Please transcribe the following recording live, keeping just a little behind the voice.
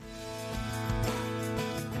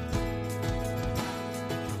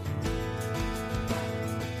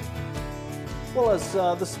Well, as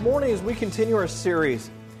this morning, as we continue our series,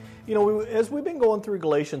 as we've been going through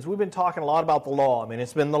Galatians, we've been talking a lot about the law. I mean,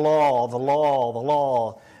 it's been the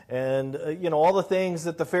law, and, all the things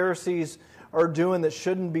that the Pharisees are doing that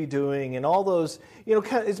shouldn't be doing, and all those,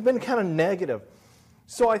 it's been kind of negative.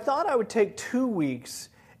 So I thought I would take 2 weeks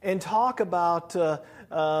and talk about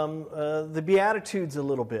the Beatitudes a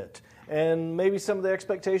little bit, and maybe some of the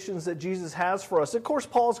expectations that Jesus has for us. Of course,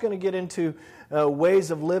 Paul's going to get into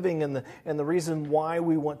ways of living and the reason why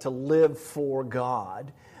we want to live for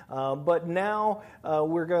God. But now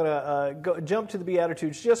we're going to jump to the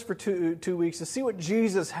Beatitudes just for two weeks to see what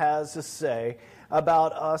Jesus has to say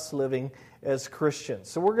about us living as Christians.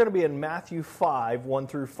 So we're going to be in Matthew 5, 1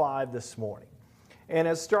 through 5 this morning. And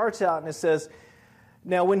it starts out and it says,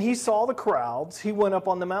 "Now when he saw the crowds, he went up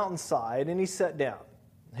on the mountainside and he sat down.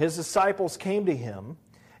 His disciples came to him,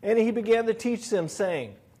 and he began to teach them,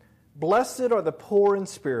 saying, 'Blessed are the poor in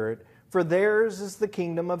spirit, for theirs is the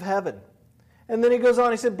kingdom of heaven.' And then he goes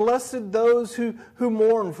on, he said, 'Blessed those who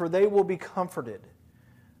mourn, for they will be comforted.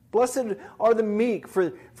 Blessed are the meek,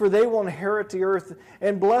 for they will inherit the earth.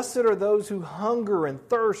 And blessed are those who hunger and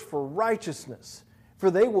thirst for righteousness, for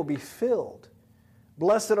they will be filled.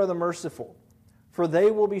 Blessed are the merciful, for they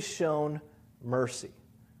will be shown mercy.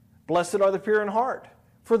 Blessed are the pure in heart,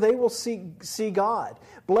 for they will see God.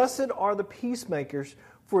 Blessed are the peacemakers,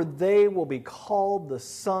 for they will be called the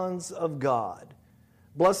sons of God.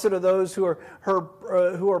 Blessed are those who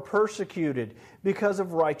are persecuted because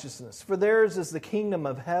of righteousness, for theirs is the kingdom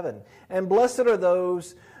of heaven. And blessed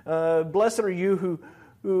are you who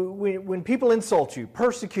when people insult you,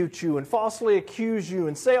 persecute you, and falsely accuse you,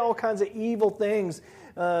 and say all kinds of evil things,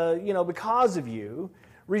 because of you.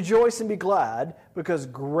 Rejoice and be glad, because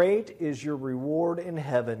great is your reward in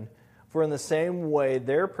heaven. For in the same way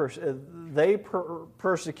they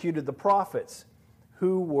persecuted the prophets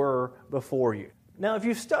who were before you.'" Now, if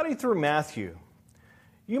you've studied through Matthew,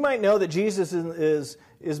 you might know that Jesus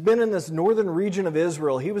has been in this northern region of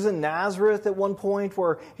Israel. He was in Nazareth at one point,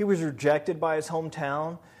 where he was rejected by his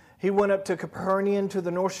hometown. He went up to Capernaum, to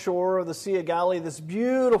the north shore of the Sea of Galilee, this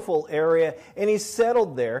beautiful area, and he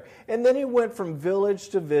settled there. And then he went from village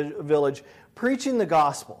to village, preaching the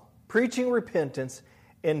gospel, preaching repentance,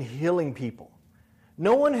 and healing people.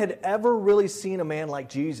 No one had ever really seen a man like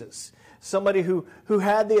Jesus, somebody who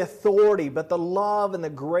had the authority, but the love and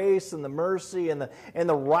the grace and the mercy and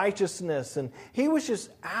the righteousness. And he was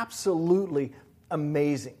just absolutely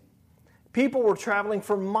amazing. People were traveling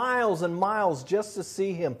for miles and miles just to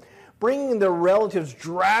see him, bringing their relatives,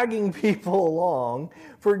 dragging people along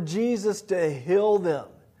for Jesus to heal them.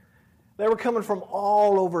 They were coming from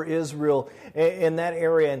all over Israel in that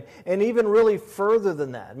area, and even really further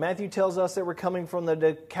than that. Matthew tells us they were coming from the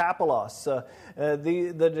Decapolis.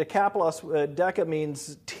 The Decapolis, Deca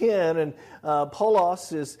means 10, and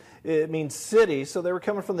Polos means city. So they were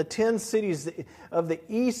coming from the 10 cities of the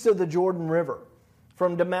east of the Jordan River,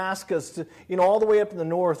 from Damascus to, all the way up in the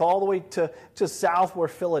north, all the way to south where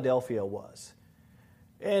Philadelphia was.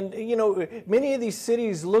 And, many of these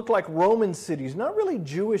cities look like Roman cities, not really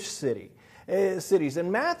Jewish cities.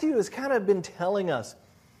 And Matthew has kind of been telling us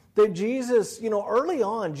that Jesus, early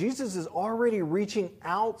on, Jesus is already reaching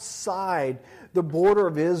outside the border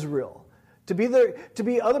of Israel to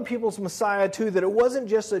be other people's Messiah too, that it wasn't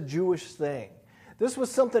just a Jewish thing. This was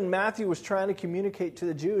something Matthew was trying to communicate to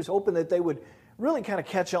the Jews, hoping that they would really kind of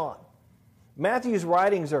catch on. Matthew's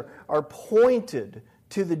writings are pointed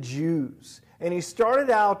to the Jews. And he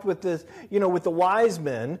started out with this, with the wise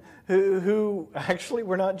men who actually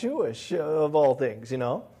were not Jewish, of all things,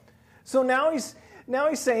 So now he's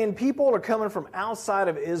saying people are coming from outside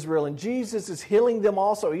of Israel, and Jesus is healing them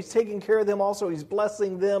also. He's taking care of them also. He's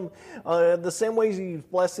blessing them the same way he's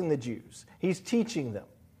blessing the Jews. He's teaching them.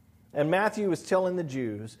 And Matthew is telling the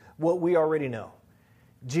Jews what we already know.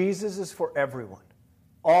 Jesus is for everyone,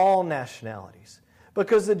 all nationalities.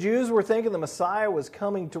 Because the Jews were thinking the Messiah was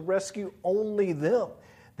coming to rescue only them.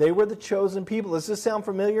 They were the chosen people. Does this sound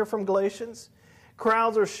familiar from Galatians?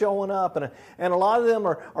 Crowds are showing up, and a lot of them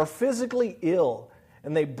are physically ill.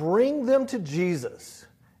 And they bring them to Jesus,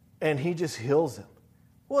 and he just heals them.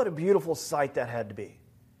 What a beautiful sight that had to be.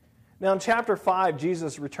 Now in chapter 5,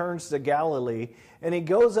 Jesus returns to Galilee, and he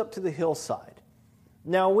goes up to the hillside.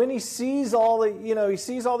 Now, when he sees all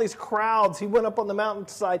these crowds, he went up on the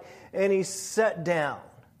mountainside and he sat down.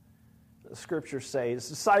 The scriptures say his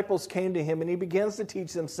disciples came to him and he begins to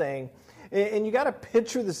teach them, saying, and you got to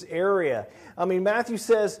picture this area. I mean, Matthew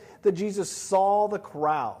says that Jesus saw the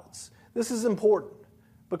crowds. This is important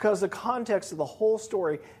because the context of the whole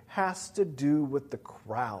story has to do with the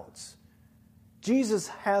crowds. Jesus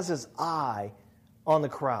has his eye on the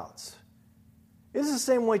crowds. It's the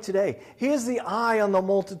same way today. He is the eye on the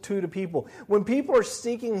multitude of people. When people are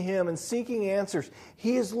seeking Him and seeking answers,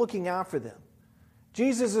 He is looking out for them.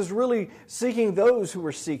 Jesus is really seeking those who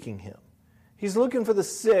are seeking Him. He's looking for the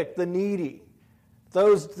sick, the needy,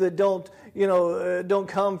 those that don't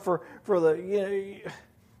come for the,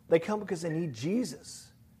 they come because they need Jesus.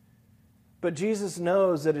 But Jesus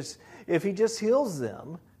knows that if He just heals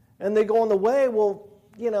them and they go on the way, well,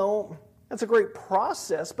 that's a great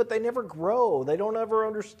process, but they never grow. They don't ever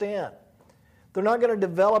understand. They're not going to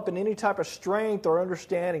develop in any type of strength or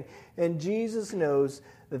understanding. And Jesus knows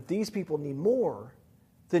that these people need more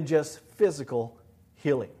than just physical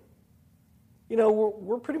healing.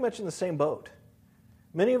 We're pretty much in the same boat.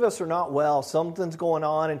 Many of us are not well. Something's going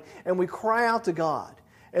on, and we cry out to God.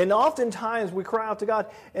 And oftentimes we cry out to God,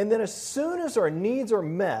 and then as soon as our needs are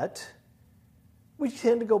met, we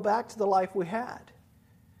tend to go back to the life we had.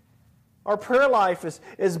 Our prayer life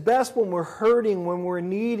is best when we're hurting, when we're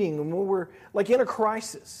needing, when we're like in a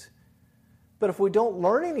crisis. But if we don't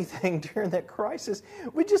learn anything during that crisis,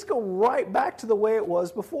 we just go right back to the way it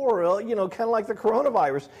was before. Kind of like the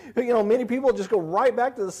coronavirus. Many people just go right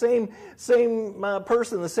back to the same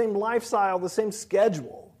person, the same lifestyle, the same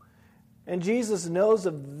schedule. And Jesus knows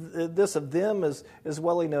of this of them as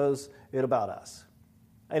well He knows it about us.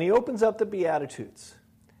 And He opens up the Beatitudes.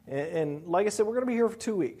 And like I said, we're going to be here for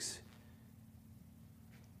 2 weeks.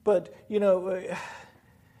 But,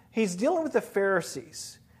 He's dealing with the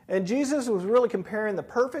Pharisees. And Jesus was really comparing the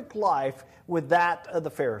perfect life with that of the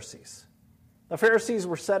Pharisees. The Pharisees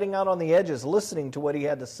were setting out on the edges, listening to what He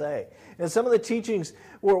had to say. And some of the teachings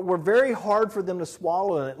were very hard for them to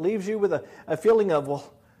swallow, and it leaves you with a feeling of,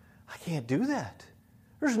 well, I can't do that.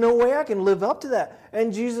 There's no way I can live up to that.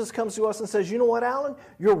 And Jesus comes to us and says, you know what, Alan?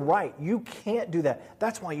 You're right. You can't do that.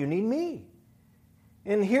 That's why you need me.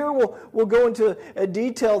 And here we'll go into a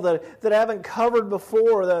detail that I haven't covered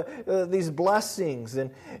before, these blessings. And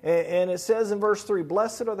it says in verse 3,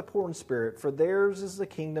 "Blessed are the poor in spirit, for theirs is the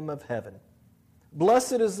kingdom of heaven."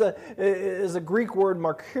 Blessed is a Greek word,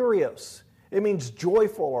 markurios. It means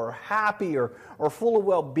joyful or happy or full of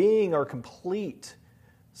well-being or complete.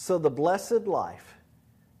 So the blessed life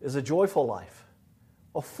is a joyful life,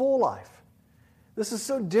 a full life. This is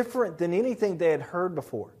so different than anything they had heard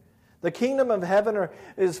before. The kingdom of heaven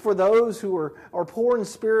is for those who are poor in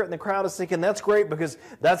spirit, and the crowd is thinking, that's great because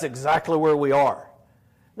that's exactly where we are.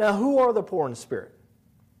 Now, who are the poor in spirit?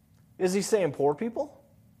 Is He saying poor people?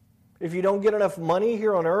 If you don't get enough money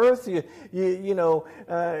here on earth, you'll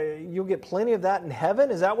get plenty of that in heaven?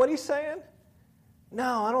 Is that what He's saying?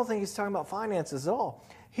 No, I don't think He's talking about finances at all.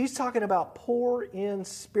 He's talking about poor in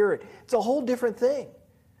spirit. It's a whole different thing.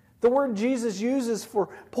 The word Jesus uses for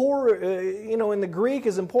poor, in the Greek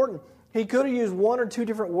is important. He could have used one or two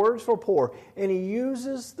different words for poor, and He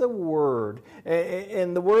uses the word,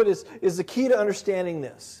 and the word is the key to understanding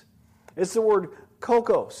this. It's the word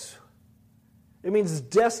kokos. It means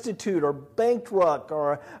destitute or bankrupt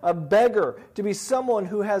or a beggar, to be someone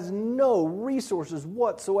who has no resources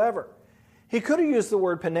whatsoever. He could have used the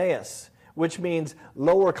word paneas, which means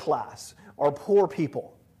lower class or poor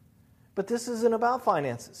people. But this isn't about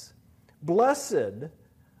finances. Blessed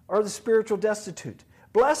are the spiritual destitute.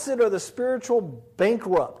 Blessed are the spiritual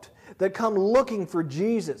bankrupt that come looking for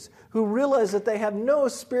Jesus, who realize that they have no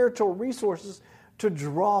spiritual resources to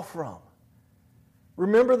draw from.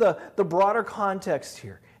 Remember the broader context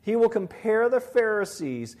here. He will compare the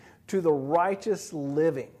Pharisees to the righteous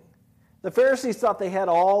living. The Pharisees thought they had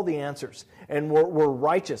all the answers and were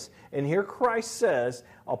righteous. And here Christ says,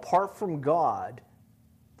 apart from God,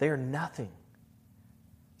 they are nothing.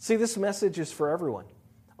 See, this message is for everyone.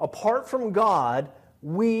 Apart from God,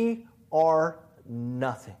 we are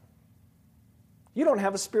nothing. You don't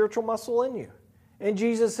have a spiritual muscle in you. And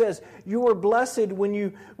Jesus says, you are blessed when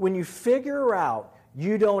you figure out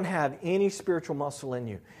you don't have any spiritual muscle in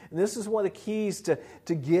you. And this is one of the keys to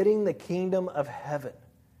getting the kingdom of heaven.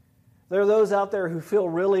 There are those out there who feel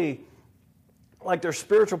really like they're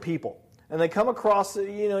spiritual people. And they come across,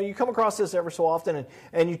 you come across this every so often,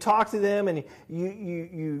 and you talk to them, and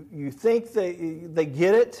you think they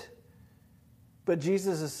get it. But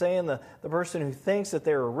Jesus is saying the person who thinks that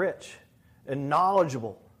they're rich and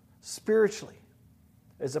knowledgeable spiritually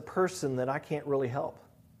is a person that I can't really help.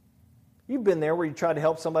 You've been there where you try to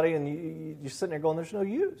help somebody, and you're sitting there going, there's no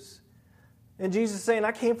use. And Jesus is saying,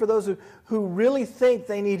 I came for those who really think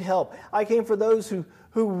they need help. I came for those who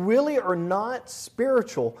really are not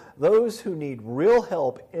spiritual, those who need real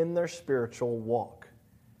help in their spiritual walk.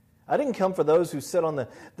 I didn't come for those who sit on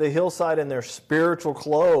the hillside in their spiritual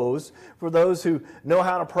clothes, for those who know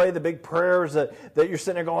how to pray the big prayers that you're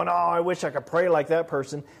sitting there going, oh, I wish I could pray like that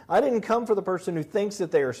person. I didn't come for the person who thinks that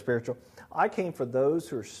they are spiritual. I came for those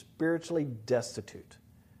who are spiritually destitute.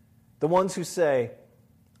 The ones who say,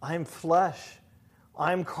 I'm flesh,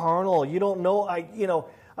 I'm carnal, you don't know,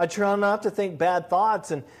 I try not to think bad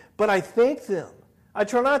thoughts, but I think them. I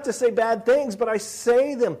try not to say bad things, but I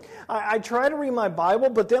say them. I try to read my Bible,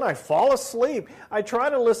 but then I fall asleep. I try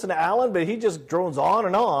to listen to Alan, but he just drones on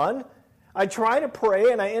and on. I try to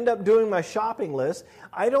pray, and I end up doing my shopping list.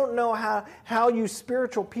 I don't know how you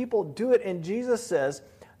spiritual people do it, and Jesus says,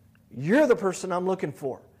 you're the person I'm looking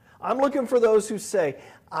for. I'm looking for those who say,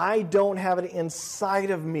 I don't have it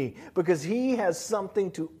inside of me, because He has something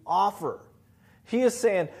to offer. He is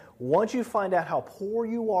saying, once you find out how poor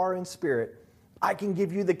you are in spirit, I can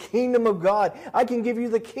give you the kingdom of God. I can give you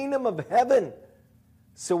the kingdom of heaven.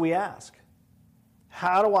 So we ask,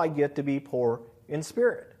 how do I get to be poor in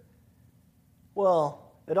spirit?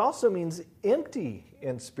 Well, it also means empty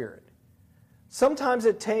in spirit. Sometimes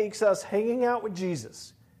it takes us hanging out with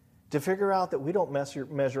Jesus to figure out that we don't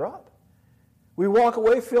measure up. We walk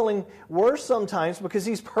away feeling worse sometimes because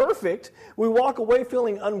He's perfect. We walk away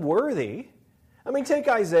feeling unworthy. I mean, take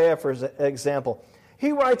Isaiah for example.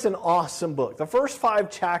 He writes an awesome book. The first 5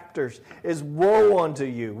 chapters is woe unto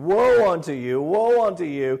you, woe unto you, woe unto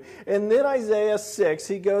you. And then Isaiah 6,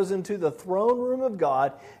 he goes into the throne room of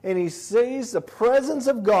God and he sees the presence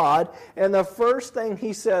of God. And the first thing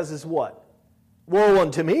he says is what? Woe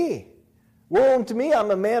unto me. Woe unto me, I'm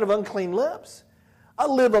a man of unclean lips. I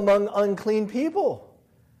live among unclean people.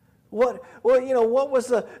 What was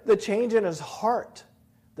the change in his heart?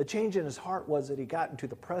 The change in his heart was that he got into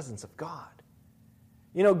the presence of God.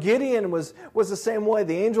 Gideon was the same way.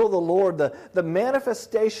 The angel of the Lord, the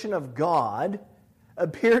manifestation of God,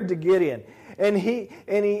 appeared to Gideon,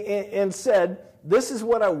 and said, "This is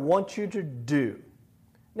what I want you to do."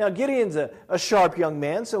 Now Gideon's a sharp young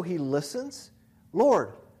man, so he listens.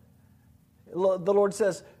 The Lord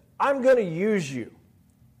says, "I'm going to use you."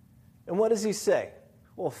 And what does he say?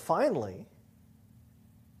 Well, finally,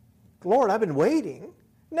 Lord, I've been waiting.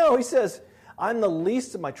 No, he says, I'm the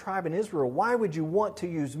least of my tribe in Israel. Why would you want to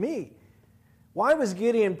use me? Why was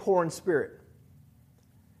Gideon poor in spirit?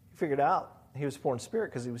 He figured out he was poor in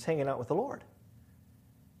spirit because he was hanging out with the Lord.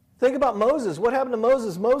 Think about Moses. What happened to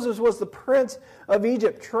Moses? Moses was the prince of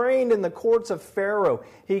Egypt, trained in the courts of Pharaoh.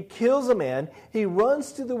 He kills a man. He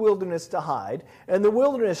runs to the wilderness to hide, and the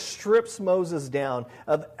wilderness strips Moses down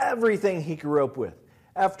of everything he grew up with.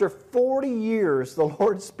 After 40 years, the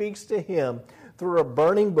Lord speaks to him through a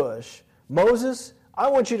burning bush. Moses, I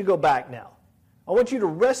want you to go back now. I want you to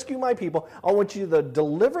rescue my people. I want you to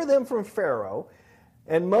deliver them from Pharaoh.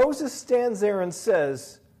 And Moses stands there and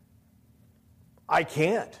says, I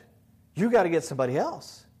can't. You got to get somebody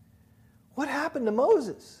else. What happened to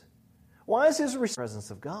Moses? Why is his presence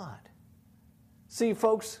of God? See,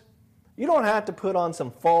 folks, you don't have to put on some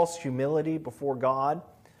false humility before God.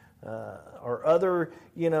 Or other,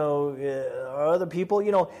 or other people,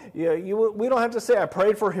 we don't have to say, I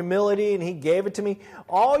prayed for humility and He gave it to me.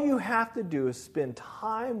 All you have to do is spend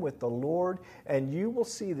time with the Lord and you will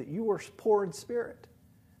see that you are poor in spirit.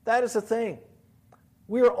 That is the thing.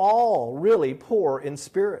 We are all really poor in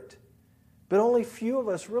spirit, but only few of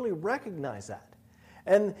us really recognize that.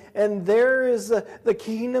 And there is the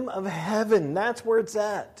kingdom of heaven. That's where it's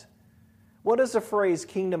at. What does the phrase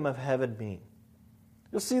kingdom of heaven mean?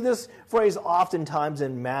 You'll see this phrase oftentimes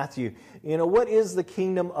in Matthew. What is the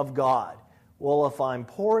kingdom of God? Well, if I'm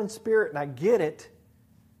poor in spirit and I get it,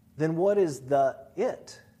 then what is the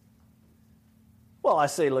it? Well, I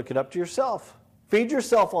say look it up to yourself. Feed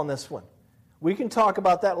yourself on this one. We can talk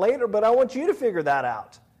about that later, but I want you to figure that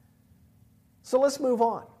out. So let's move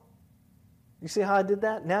on. You see how I did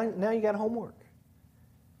that? Now you got homework.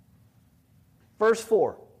 Verse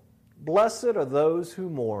 4. Blessed are those who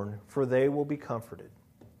mourn, for they will be comforted.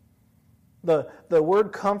 The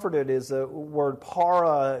word comforted is the word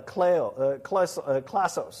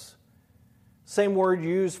paraklesos. Same word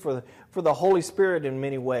used for the Holy Spirit in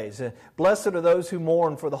many ways. Blessed are those who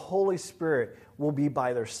mourn, for the Holy Spirit will be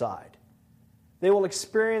by their side. They will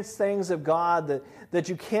experience things of God that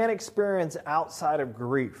you can't experience outside of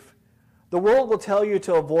grief. The world will tell you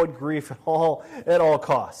to avoid grief at all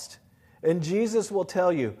cost. And Jesus will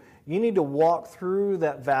tell you, you need to walk through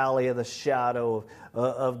that valley of the shadow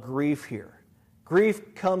of grief here.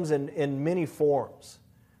 Grief comes in many forms.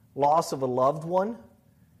 Loss of a loved one.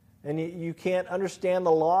 And you can't understand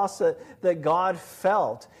the loss that God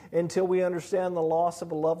felt until we understand the loss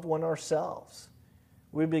of a loved one ourselves.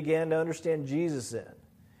 We began to understand Jesus then.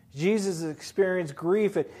 Jesus experienced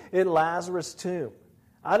grief at Lazarus' tomb.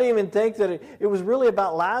 I didn't even think that it was really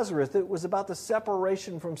about Lazarus. It was about the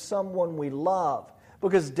separation from someone we love.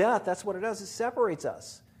 Because death, that's what it does. It separates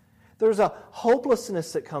us. There's a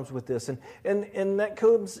hopelessness that comes with this. And that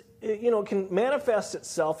comes, can manifest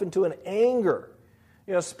itself into an anger,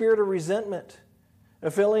 a spirit of resentment,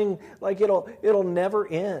 a feeling like it'll never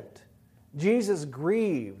end. Jesus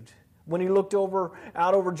grieved when he looked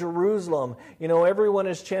out over Jerusalem. Everyone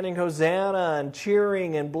is chanting Hosanna and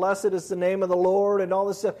cheering and blessed is the name of the Lord and all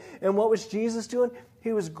this stuff. And what was Jesus doing?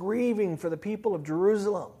 He was grieving for the people of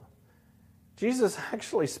Jerusalem. Jesus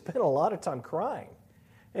actually spent a lot of time crying.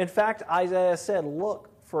 In fact, Isaiah said, look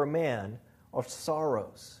for a man of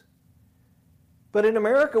sorrows. But in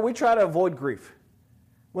America, we try to avoid grief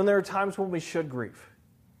when there are times when we should grieve.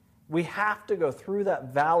 We have to go through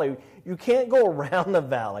that valley. You can't go around the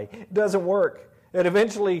valley. It doesn't work. It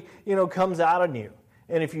eventually, comes out on you.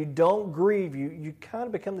 And if you don't grieve, you kind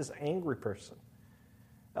of become this angry person.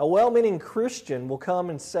 A well-meaning Christian will come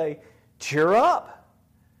and say, cheer up.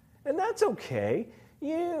 And that's okay.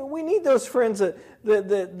 We need those friends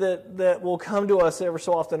that will come to us every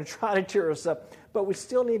so often and try to cheer us up. But we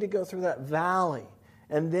still need to go through that valley.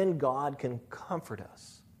 And then God can comfort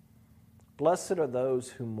us. Blessed are those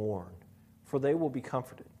who mourn, for they will be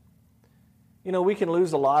comforted. We can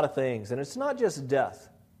lose a lot of things, and it's not just death.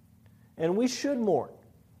 And we should mourn.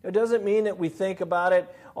 It doesn't mean that we think about it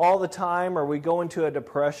all the time or we go into a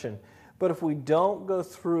depression. But if we don't go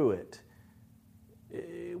through it,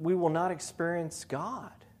 we will not experience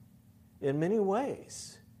God in many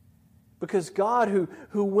ways. Because God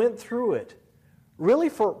who went through it, really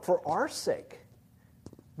for our sake,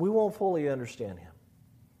 we won't fully understand Him.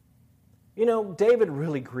 David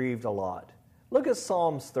really grieved a lot. Look at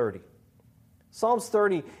Psalms 30. Psalms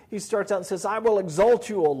 30, he starts out and says, I will exalt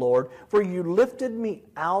you, O Lord, for you lifted me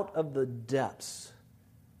out of the depths.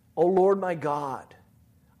 O Lord my God,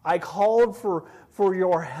 I called for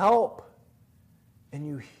your help, and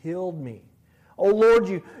you healed me. O Lord,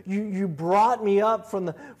 you brought me up from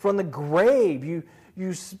the grave.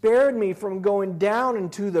 You spared me from going down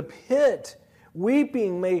into the pit.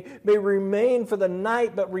 Weeping may remain for the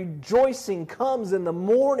night, but rejoicing comes in the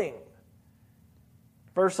morning.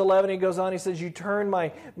 Verse 11, he goes on, he says, you turned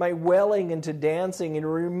my wailing into dancing and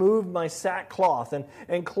removed my sackcloth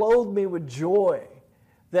and clothed me with joy,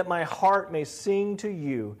 that my heart may sing to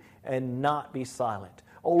you and not be silent.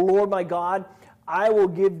 O Lord my God, I will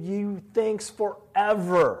give you thanks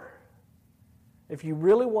forever. If you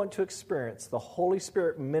really want to experience the Holy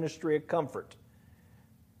Spirit ministry of comfort,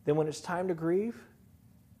 then when it's time to grieve,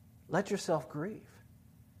 let yourself grieve.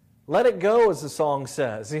 Let it go, as the song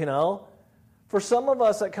says, For some of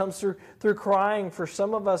us, that comes through crying. For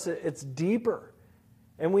some of us, it's deeper.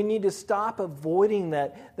 And we need to stop avoiding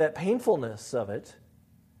that painfulness of it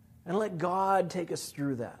and let God take us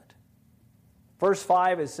through that. Verse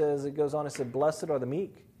 5, it goes on, it said, blessed are the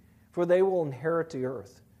meek, for they will inherit the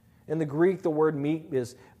earth. In the Greek, the word meek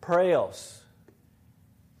is praeos.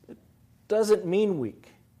 It doesn't mean weak.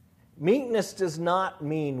 Meekness does not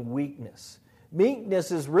mean weakness. Meekness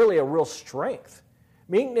is really a real strength.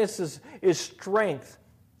 Meekness is strength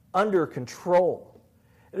under control.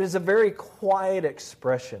 It is a very quiet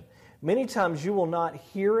expression. Many times you will not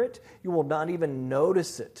hear it, you will not even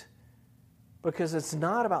notice it, because it's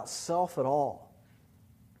not about self at all.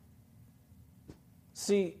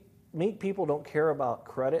 See, meek people don't care about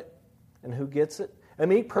credit and who gets it. A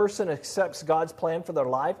meek person accepts God's plan for their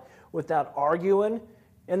life without arguing.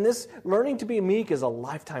 And this learning to be meek is a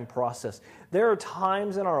lifetime process. There are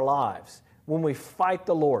times in our lives when we fight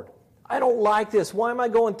the Lord. I don't like this. Why am I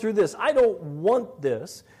going through this? I don't want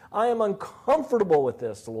this. I am uncomfortable with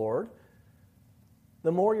this, Lord.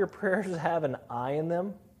 The more your prayers have an I in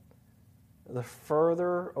them, the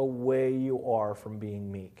further away you are from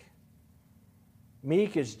being meek.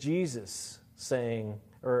 Meek is Jesus saying,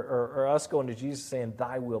 or us going to Jesus saying,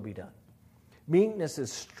 thy will be done. Meekness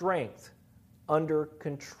is strength under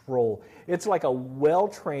control. It's like a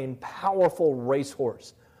well-trained, powerful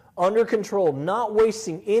racehorse. Under control, not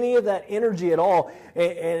wasting any of that energy at all.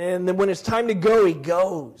 And then when it's time to go, he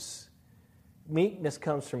goes. Meekness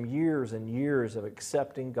comes from years and years of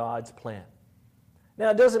accepting God's plan.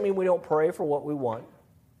 Now, it doesn't mean we don't pray for what we want.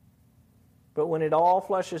 But when it all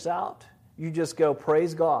fleshes out, you just go,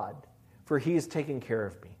 praise God, for he is taking care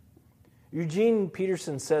of me. Eugene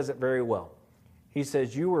Peterson says it very well. He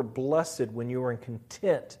says, you were blessed when you were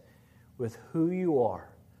content with who you are.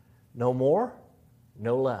 No more,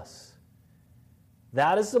 no less.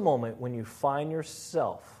 That is the moment when you find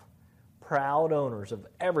yourself proud owners of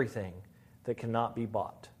everything that cannot be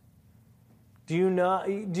bought. Do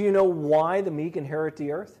you know why the meek inherit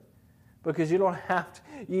the earth? Because you don't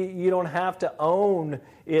have to own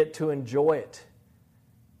it to enjoy it.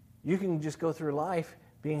 You can just go through life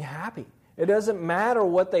being happy. It doesn't matter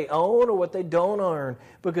what they own or what they don't earn,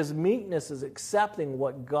 because meekness is accepting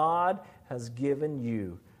what God has given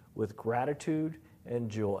you with gratitude and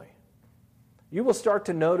joy. You will start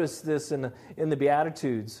to notice this in the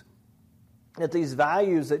Beatitudes, that these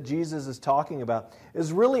values that Jesus is talking about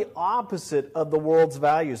is really opposite of the world's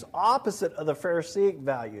values, opposite of the Pharisaic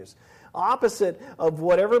values, opposite of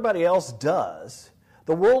what everybody else does.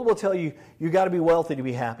 The world will tell you, you got to be wealthy to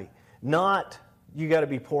be happy, not you got to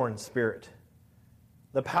be poor in spirit.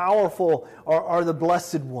 The powerful are the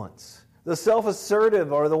blessed ones. The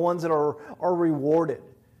self-assertive are the ones that are rewarded.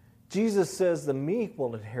 Jesus says the meek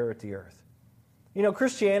will inherit the earth. You know,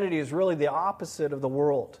 Christianity is really the opposite of the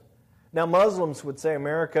world. Now, Muslims would say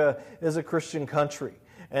America is a Christian country,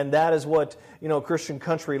 and that is what, a Christian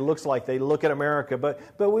country looks like. They look at America, but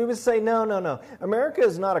we would say, no. America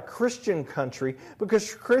is not a Christian country,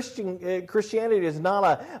 because Christianity is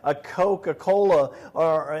not a Coca-Cola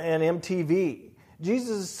or an MTV.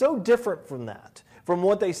 Jesus is so different from that, from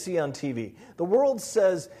what they see on TV. The world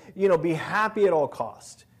says, be happy at all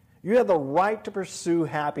costs. You have the right to pursue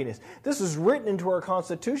happiness. This is written into our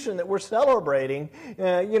Constitution that we're celebrating,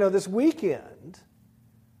 this weekend.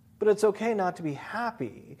 But it's okay not to be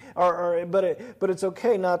happy, but it's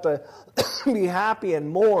okay not to be happy and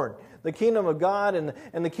mourn. The kingdom of God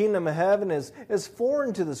and the kingdom of heaven is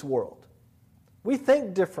foreign to this world. We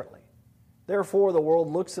think differently. Therefore, the world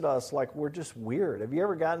looks at us like we're just weird. Have you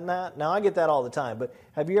ever gotten that? Now, I get that all the time, but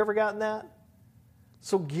have you ever gotten that?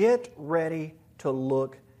 So get ready to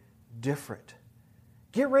look different.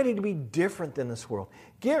 Get ready to be different than this world.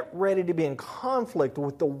 Get ready to be in conflict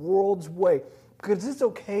with the world's way, because it's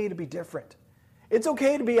okay to be different. It's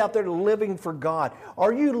okay to be out there living for God.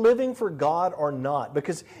 Are you living for God or not?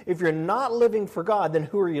 Because if you're not living for God, then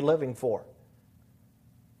who are you living for?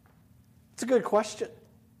 It's a good question.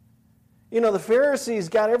 The Pharisees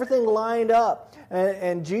got everything lined up,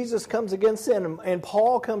 and Jesus comes against them, and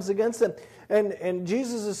Paul comes against them. And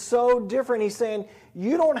Jesus is so different. He's saying,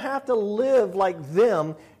 you don't have to live like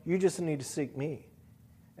them. You just need to seek me.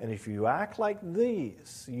 And if you act like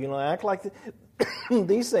these, act like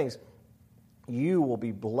these things, you will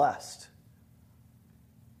be blessed.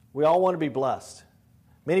 We all want to be blessed.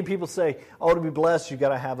 Many people say, to be blessed, you've got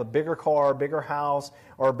to have a bigger car, a bigger house,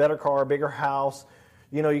 or a better car, a bigger house.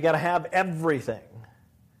 You got to have everything,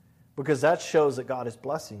 because that shows that God is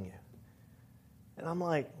blessing you. And I'm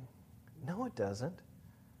like, no, it doesn't.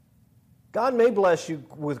 God may bless you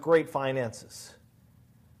with great finances,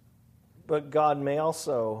 but God may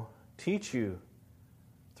also teach you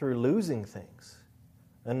through losing things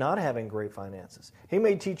and not having great finances. He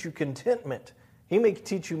may teach you contentment. He may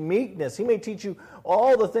teach you meekness. He may teach you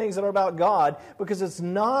all the things that are about God, because it's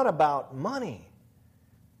not about money.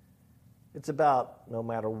 It's about, no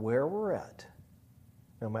matter where we're at,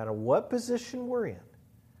 no matter what position we're in,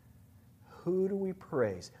 who do we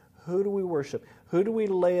praise? Who do we worship? Who do we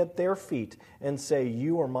lay at their feet and say,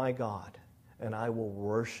 you are my God, and I will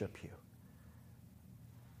worship you?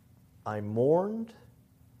 I mourned,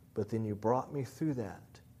 but then you brought me through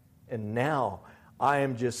that. And now I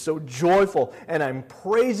am just so joyful, and I'm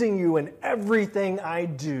praising you in everything I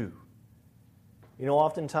do.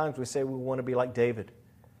 Oftentimes we say we want to be like David.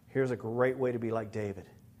 Here's a great way to be like David.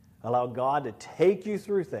 Allow God to take you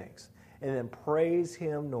through things, and then praise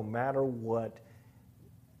Him no matter what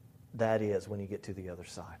that is when you get to the other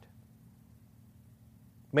side.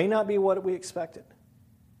 May not be what we expected,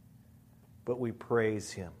 but we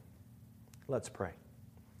praise Him. Let's pray.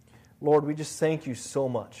 Lord, we just thank you so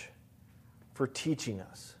much for teaching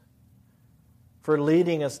us, for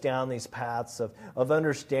leading us down these paths of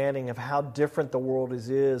understanding of how different the world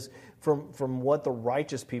is from what the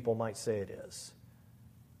righteous people might say it is,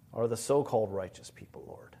 or the so-called righteous people,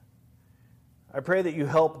 Lord. I pray that you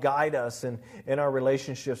help guide us in our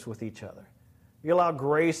relationships with each other. You allow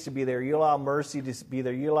grace to be there. You allow mercy to be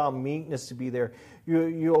there. You allow meekness to be there.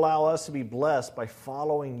 You allow us to be blessed by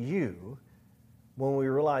following you when we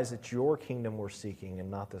realize it's your kingdom we're seeking and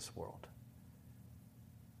not this world.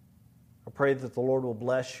 I pray that the Lord will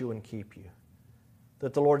bless you and keep you,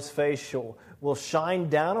 that the Lord's face will shine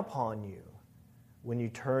down upon you when you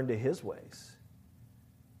turn to His ways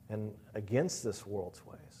and against this world's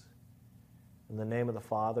ways. In the name of the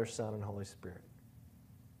Father, Son, and Holy Spirit.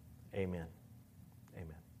 Amen.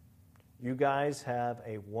 Amen. You guys have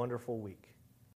a wonderful week.